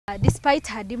Despite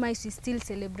her demise, we still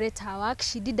celebrate her work.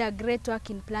 She did a great work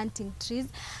in planting trees,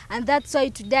 and that's why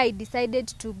today I decided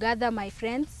to gather my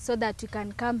friends so that we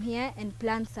can come here and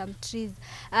plant some trees.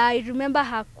 I remember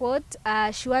her quote.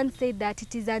 She once said that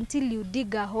it is until you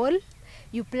dig a hole,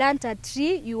 you plant a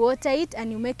tree, you water it,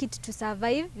 and you make it to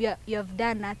survive, you have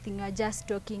done nothing, you are just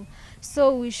talking.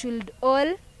 So we should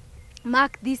all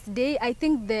mark this day. I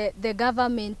think the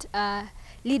government,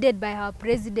 led by our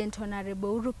President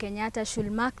Honorable Uhuru Kenyatta,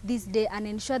 should mark this day and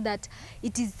ensure that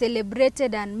it is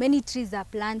celebrated and many trees are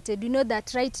planted. You know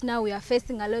that right now we are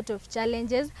facing a lot of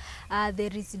challenges. There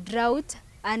is drought,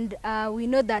 and we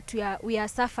know that we are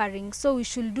suffering. So we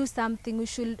should do something. We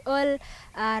should all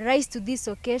rise to this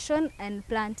occasion and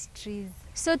plant trees.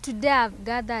 So today I've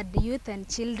gathered youth and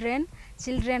children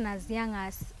as young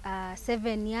as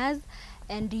 7 years,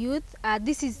 and youth.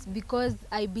 This is because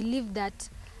I believe that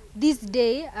this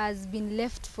day has been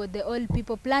left for the old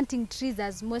people. Planting trees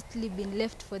has mostly been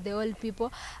left for the old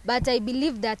people, but I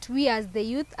believe that we as the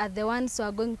youth are the ones who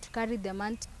are going to carry the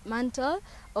mantle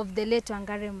of the late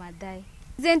Wangari Maathai.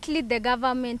 Recently, the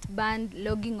government banned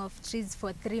logging of trees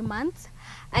for 3 months.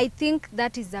 I think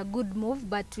that is a good move,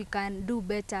 but we can do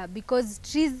better, because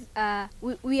trees,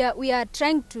 we are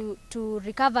trying to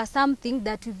recover something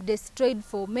that we've destroyed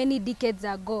for many decades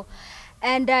ago.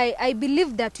 And I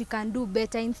believe that we can do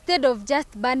better. Instead of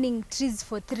just burning trees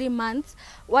for 3 months,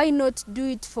 why not do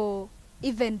it for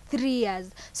even 3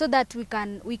 years, so that we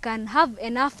can have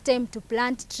enough time to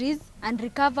plant trees and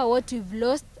recover what we've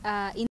lost in